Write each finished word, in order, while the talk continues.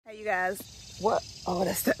You guys, what? Oh,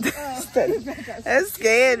 that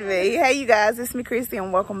scared me. Hey, you guys, it's me, Christy,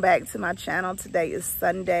 and welcome back to my channel. Today is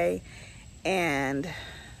Sunday, and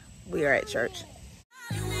we are at church.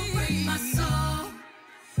 You won't break my soul.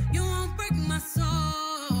 You won't break my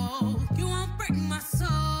soul. You won't break my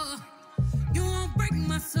soul. You won't break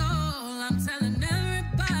my soul. I'm telling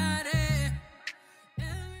everybody.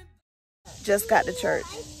 Just got to church.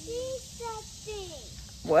 I see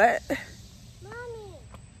something. What?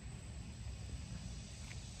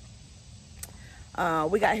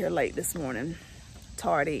 We got here late this morning,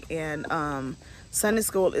 tardy, and Sunday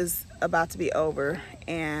school is about to be over,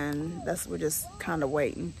 and we're just kind of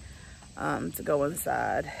waiting to go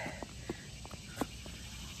inside.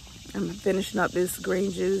 I'm finishing up this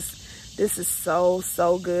green juice. This is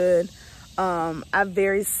so good. I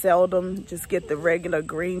very seldom just get the regular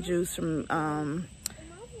green juice from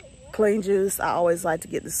Clean Juice. I always like to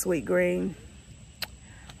get the sweet green.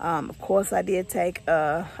 Of course, I did take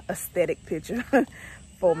a aesthetic picture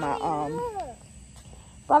for my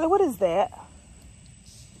Riley, what is that?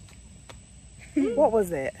 What was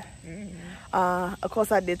that? Of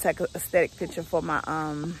course, I did take an aesthetic picture for my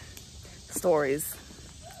stories.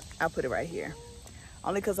 I'll put it right here,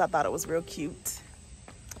 only because I thought it was real cute.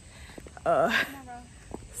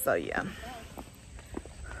 So yeah,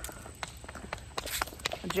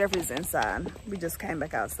 Jeffrey's inside. We just came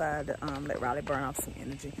back outside to let Riley burn off some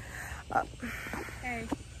energy. Hey.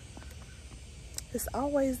 It's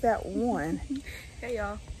always that one. Hey,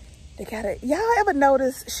 y'all. They gotta, y'all ever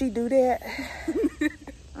notice she do that?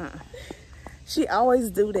 She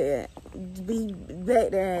always do that. Be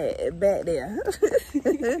back there.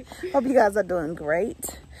 Hope you guys are doing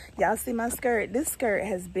great. Y'all see my skirt? This skirt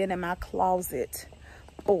has been in my closet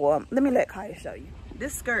for, let me let Kaya show you.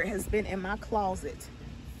 This skirt has been in my closet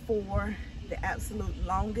for the absolute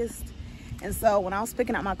longest. And so when I was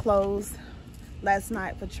picking out my clothes last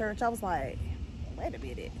night for church, I was like, wait a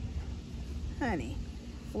minute, honey,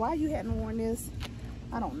 why you hadn't worn this?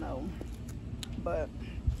 I don't know. But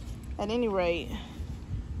at any rate,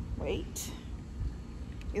 wait,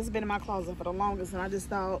 it's been in my closet for the longest, and I just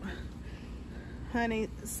thought, honey,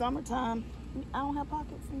 summertime, I don't have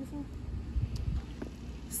pockets.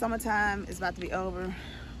 Summertime is about to be over.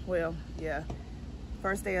 Well, yeah,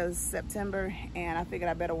 first day of September, and I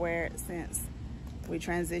figured I better wear it since we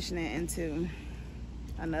transitioning into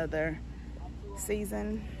another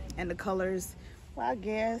season. And the colors, well, I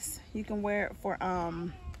guess you can wear it for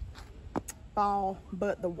fall,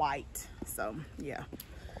 but the white. So yeah,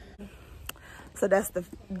 so that's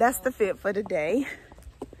the fit for today.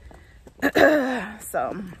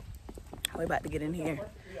 So we're about to get in here.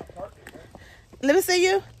 Let me see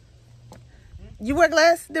you. You wear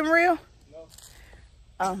glasses, them real?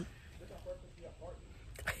 No.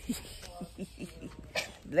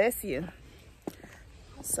 Bless you.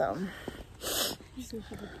 So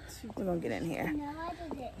we're gonna get in here.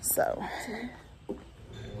 So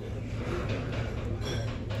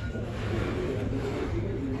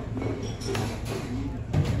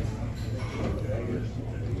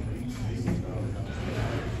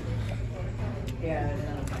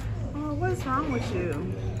oh, what's wrong with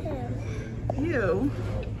you? You?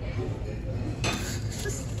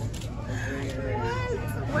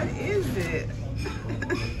 What is it?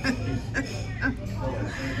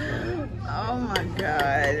 Oh my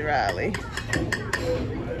God, Riley.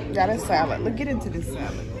 Got a salad. Look, get into this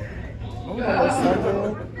salad. Oh, that looks so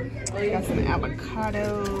good. Got some avocado.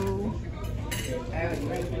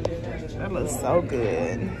 That looks so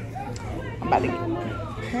good. I'm about to get...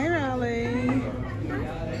 Hey, Riley.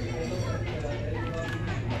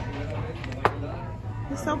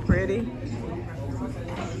 It's so pretty.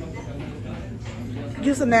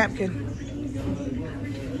 Use a napkin.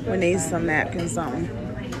 We need some napkins, something.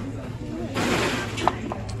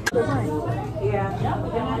 Yeah.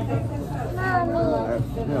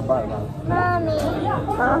 Mommy.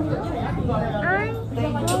 Huh?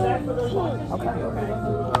 Okay.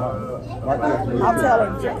 I'll tell her.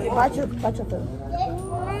 Bite your food.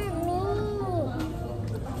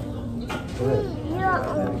 You're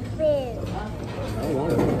unfair.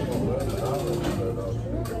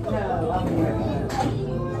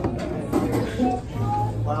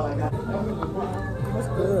 That's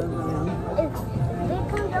good, man. If it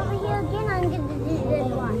comes over here again, I'm going to do this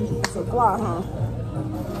one. It's a fly, huh?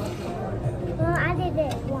 Well, I did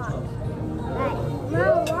it once. Like,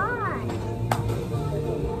 Mom, why?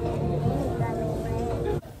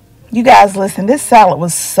 You guys, listen, this salad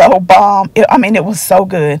was so bomb. It was so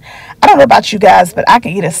good. I don't know about you guys, but I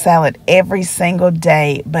can eat a salad every single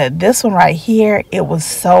day. But this one right here, it was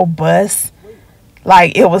so bust.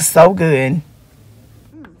 Like, it was so good.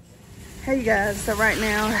 Hey you guys, so right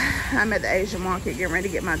now I'm at the Asian market getting ready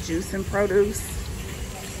to get my juice and produce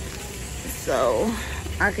so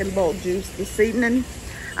I can bulk juice this evening.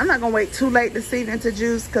 I'm not gonna wait too late this evening to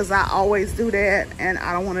juice because I always do that, and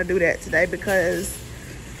I don't want to do that today because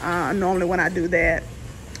normally when I do that,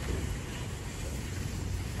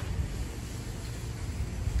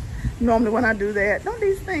 don't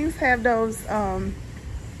these things have those,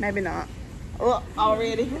 maybe not. Oh,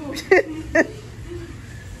 already.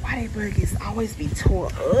 Why they burgers always be tore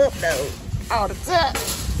up though? All the time.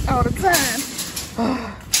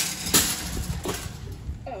 Oh.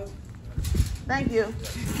 Thank you.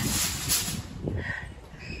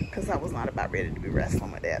 Because I was not about ready to be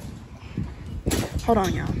wrestling with that. Hold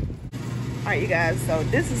on, y'all. All right, you guys. So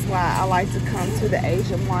this is why I like to come to the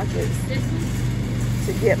Asian markets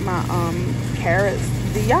to get my carrots.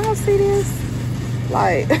 Do y'all see this?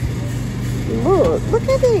 Like, look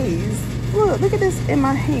at these. Look at this in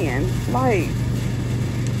my hand. Like,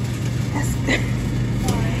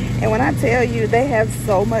 and when I tell you they have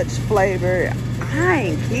so much flavor, I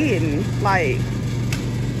ain't kidding. Like,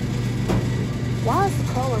 why is the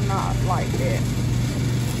color not like that?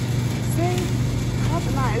 See? How's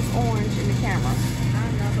it not? It's orange in the camera. I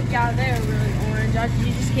don't know, but y'all, they're really orange.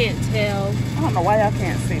 You just can't tell. I don't know why y'all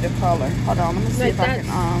can't see the color. Hold on, let me see if I can,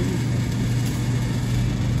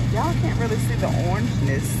 y'all can't really see the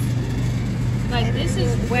orangeness. Like, this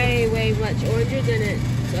is way, way much oranger than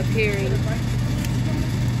it's appearing.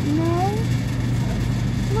 No.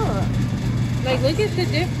 Look. Like, look at the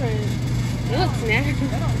difference. It looks nasty.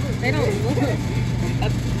 They don't look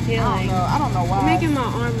appealing. I don't know why. You're making my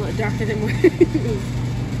arm look darker than what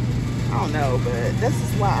I don't know, but this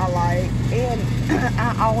is why I like, and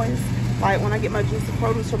I always, like when I get my juice and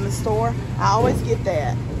produce from the store, I always get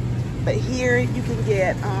that. But here you can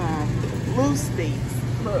get loose beets.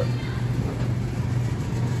 Look.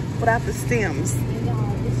 Without the stems.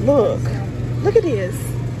 Look at this. Is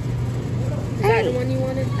that the one you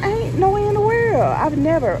wanted? Ain't no way in the world. I've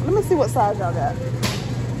never. Let me see what size y'all got.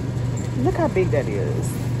 Look how big that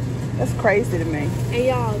is. That's crazy to me. And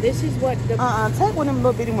y'all, this is what the take one of them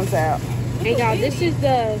little bitty ones out. And y'all, this is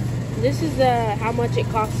the how much it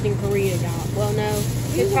costs in Korea, y'all. Well, no,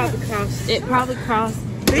 it probably costs.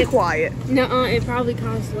 Be quiet. No, it probably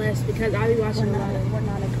costs less because I be watching a lot of. We're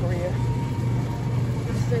not in Korea.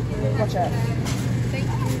 Watch out. Thank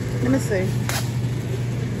you. Let me see.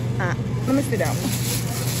 Let me see that one.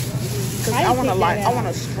 Cause I want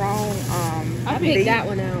a strong I picked that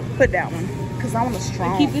one out. Put that one. Cause I want a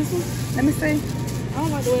strong. Keep this one. Let me see. I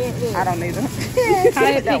don't like the way that looks. I don't either.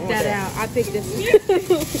 I picked that out. I picked this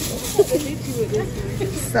one.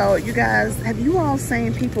 So you guys, have you all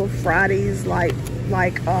seen people Fridays like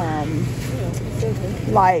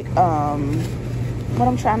what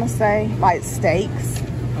I'm trying to say, like steaks,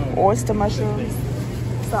 oyster mushrooms.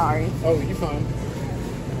 Sorry. Oh, you're fine.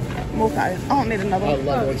 Okay, I don't need another one. I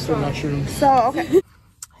love oyster mushrooms. So, okay.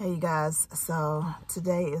 Hey, you guys. So,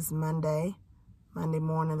 today is Monday. Monday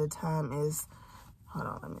morning. The time is, hold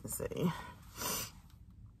on, let me see.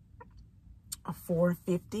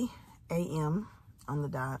 4:50 a.m. on the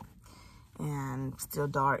dot. And still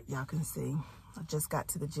dark, y'all can see. I just got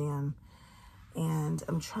to the gym. And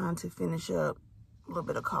I'm trying to finish up a little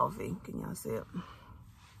bit of coffee. Can y'all see it?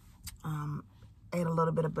 Ate a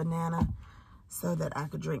little bit of banana so that I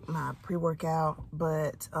could drink my pre-workout.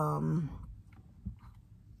 But,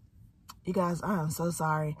 you guys, I am so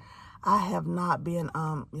sorry. I have not been,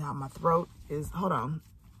 y'all, my throat is, hold on.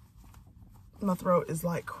 My throat is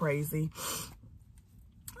like crazy.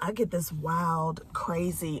 I get this wild,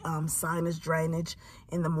 crazy sinus drainage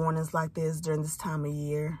in the mornings like this during this time of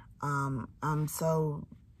year. I'm so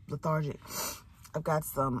lethargic. I've got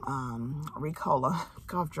some Ricola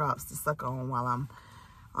cough drops to suck on while I'm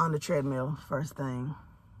on the treadmill first thing.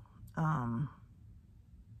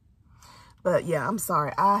 But yeah, I'm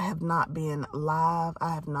sorry. I have not been live.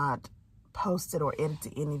 I have not posted or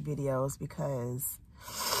edited any videos because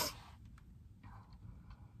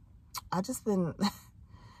I just been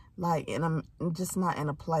like, and I'm just not in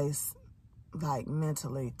a place like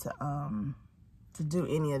mentally to do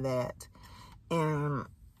any of that. And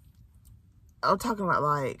I'm talking about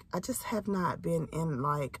like, I just have not been in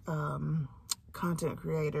like content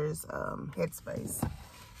creators headspace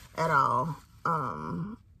at all.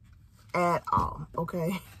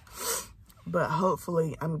 Okay? But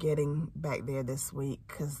hopefully I'm getting back there this week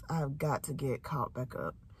because I've got to get caught back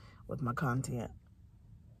up with my content.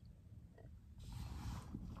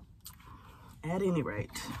 At any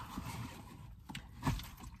rate,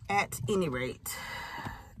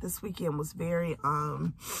 this weekend was very,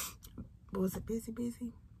 was it busy?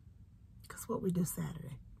 Because what we do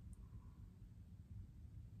Saturday?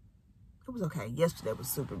 was okay. Yesterday was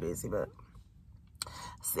super busy, but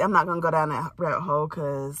see, I'm not gonna go down that rabbit hole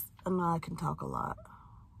because I know I can talk a lot,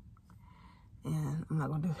 and I'm not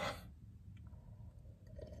gonna do that.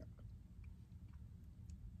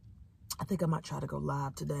 I think I might try to go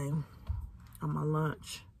live today on my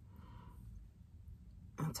lunch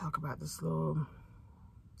and talk about this little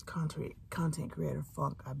content creator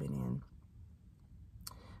funk I've been in.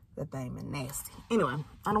 That thing been nasty. Anyway,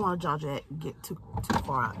 I don't want to get too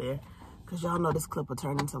far out there because y'all know this clip will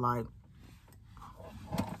turn into like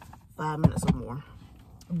 5 minutes or more.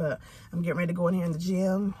 But I'm getting ready to go in here in the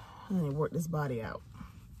gym and work this body out.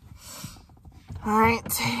 All right,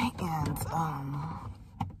 and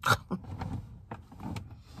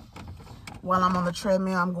while I'm on the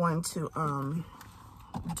treadmill, I'm going to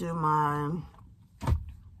do my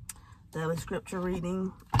daily scripture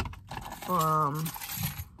reading from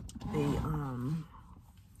the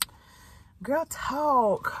Girl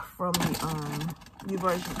Talk from the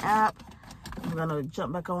YouVersion app. I'm gonna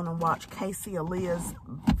jump back on and watch Casey Aaliyah's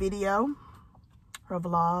video, her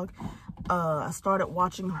vlog. I started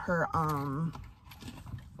watching her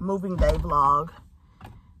moving day vlog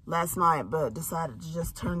last night, but decided to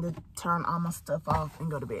just turn all my stuff off and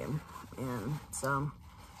go to bed. And so I'm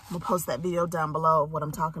gonna post that video down below of what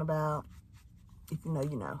I'm talking about. If you know,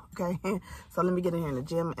 you know, okay? So let me get in here in the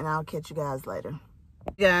gym and I'll catch you guys later.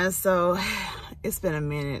 Guys, so it's been a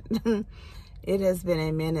minute. It has been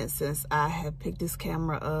a minute since I have picked this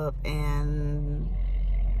camera up and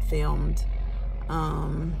filmed.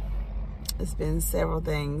 It's been several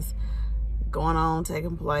things going on,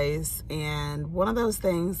 taking place, and one of those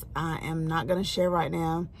things I am not going to share right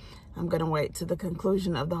now. I'm going to wait to the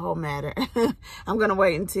conclusion of the whole matter. I'm going to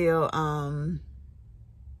wait until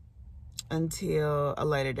a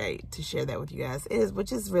later date to share that with you guys,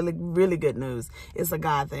 which is really, really good news. It's a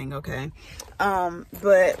God thing, okay?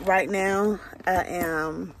 But right now I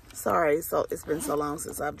am sorry. So it's been so long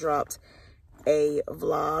since I've dropped a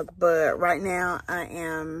vlog, but right now I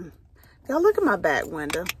am, y'all look at my back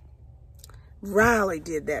window. Riley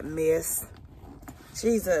did that mess.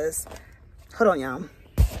 Jesus. Hold on, y'all.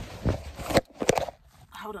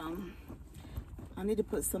 Hold on. I need to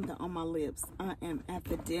put something on my lips. I am at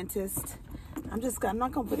the dentist. I'm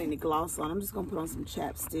not gonna put any gloss on. I'm just gonna put on some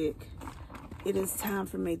chapstick. It is time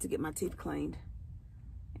for me to get my teeth cleaned.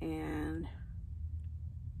 And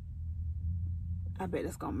I bet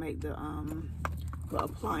it's gonna make the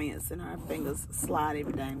appliance in our fingers slide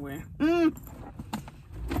every dang where.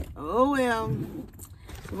 Oh well. I'm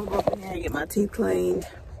gonna go up in here and get my teeth cleaned,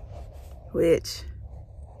 which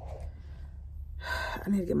I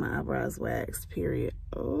need to get my eyebrows waxed, period.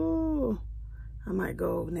 Oh, I might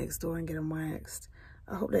go next door and get them waxed.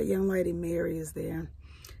 I hope that young lady Mary is there,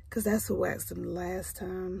 because that's who waxed them the last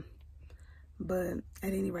time. But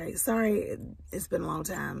at any rate, sorry, it's been a long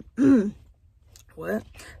time. What?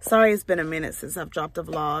 Sorry, it's been a minute since I've dropped a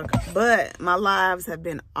vlog, but my lives have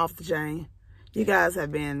been off the chain. You guys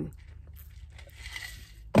have been,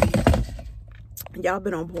 y'all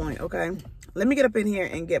been on point, okay? Let me get up in here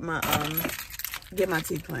and get my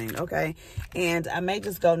teeth cleaned, okay? And I may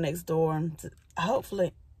just go next door to,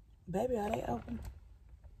 hopefully, baby, are they open?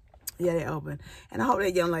 Yeah, they open. And I hope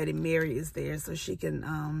that young lady Mary is there so she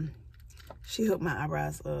can she hooked my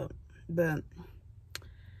eyebrows up. But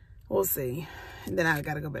we'll see. And then I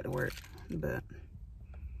gotta go back to work. But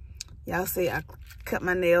y'all see, I cut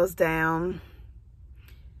my nails down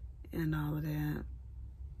and all of that.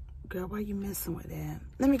 Girl, why are you messing with that?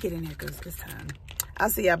 Let me get in here because it's time. I'll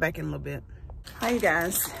see y'all back in a little bit. Hi, you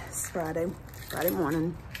guys. It's Friday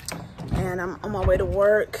morning, and I'm on my way to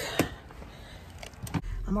work.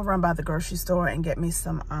 I'm gonna run by the grocery store and get me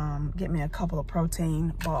some, get me a couple of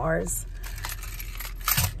protein bars.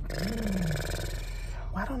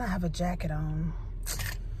 Why don't I have a jacket on?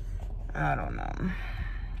 I don't know.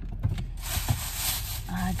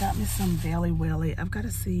 I got me some Belliwelli. I've got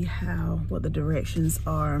to see what the directions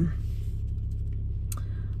are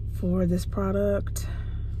for this product.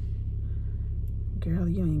 Girl,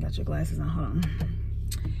 you ain't got your glasses on. Hold on.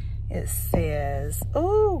 It says,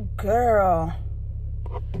 oh, girl.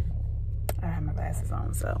 I have my glasses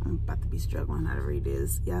on, so I'm about to be struggling how to read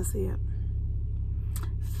this. Y'all see it?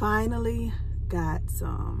 Finally got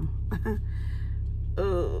some.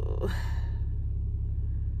 Oh.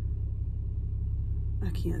 I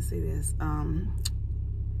can't see this. Hold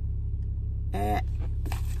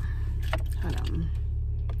on,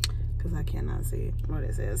 because I cannot see what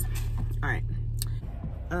it says. All right.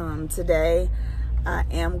 Today I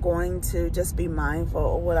am going to just be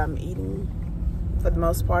mindful of what I'm eating for the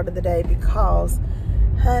most part of the day, because,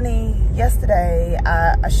 honey, yesterday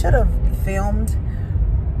I should have filmed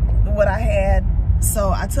what I had.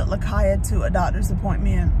 So I took Lakaya to a doctor's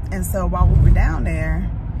appointment, and so while we were down there,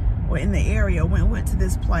 or in the area, we went to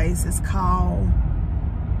this place. It's called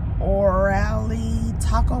Orally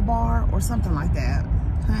Taco Bar or something like that,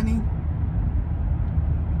 honey.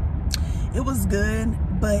 It was good,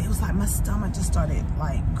 but it was like my stomach just started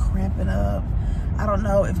like cramping up. I don't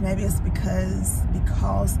know if maybe it's because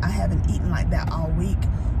I haven't eaten like that all week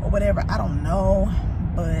or whatever. I don't know,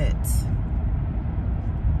 but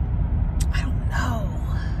I don't know.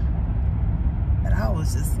 But I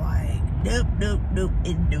was just like, nope, nope, nope,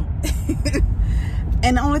 and nope.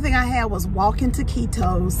 And the only thing I had was walking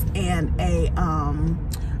taquitos and a,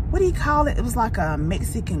 what do you call it? It was like a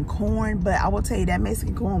Mexican corn, but I will tell you that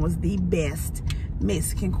Mexican corn was the best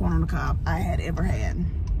Mexican corn on the cob I had ever had.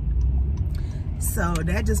 So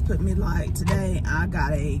that just put me like, today I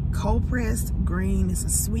got a cold pressed green, it's a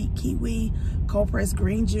sweet kiwi, cold pressed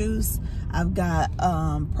green juice. I've got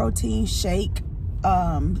protein shake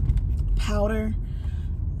powder,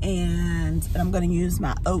 and I'm gonna use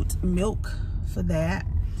my oat milk for that.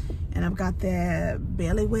 And I've got that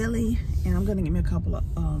Belliwelli, and I'm gonna give me a couple of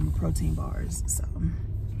protein bars. So,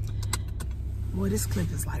 boy, this clip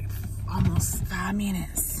is like almost 5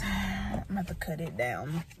 minutes. I'm gonna have to cut it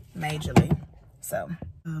down majorly. So,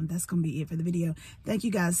 that's gonna be it for the video. Thank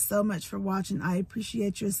you guys so much for watching. I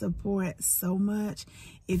appreciate your support so much.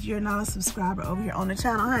 If you're not a subscriber over here on the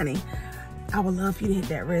channel, honey, I would love for you to hit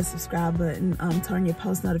that red subscribe button, turn your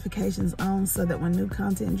post notifications on so that when new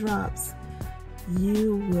content drops,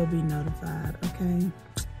 you will be notified, okay?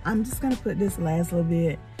 I'm just gonna put this last little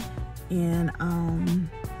bit in, I'm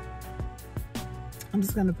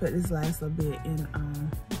just gonna put this last little bit in,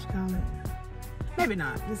 what you call it? Maybe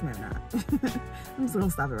not, just maybe not. I'm just gonna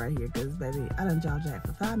stop it right here because, baby, I done jaw jack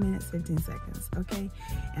for 5 minutes, 15 seconds, okay?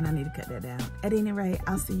 And I need to cut that down. At any rate,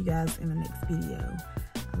 I'll see you guys in the next video.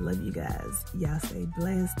 I love you guys. Y'all stay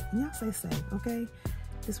blessed and y'all stay safe, okay?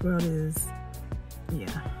 This world is,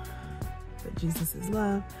 yeah. But Jesus is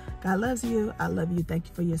love. God loves you. I love you. Thank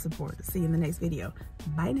you for your support. See you in the next video.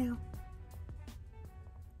 Bye now.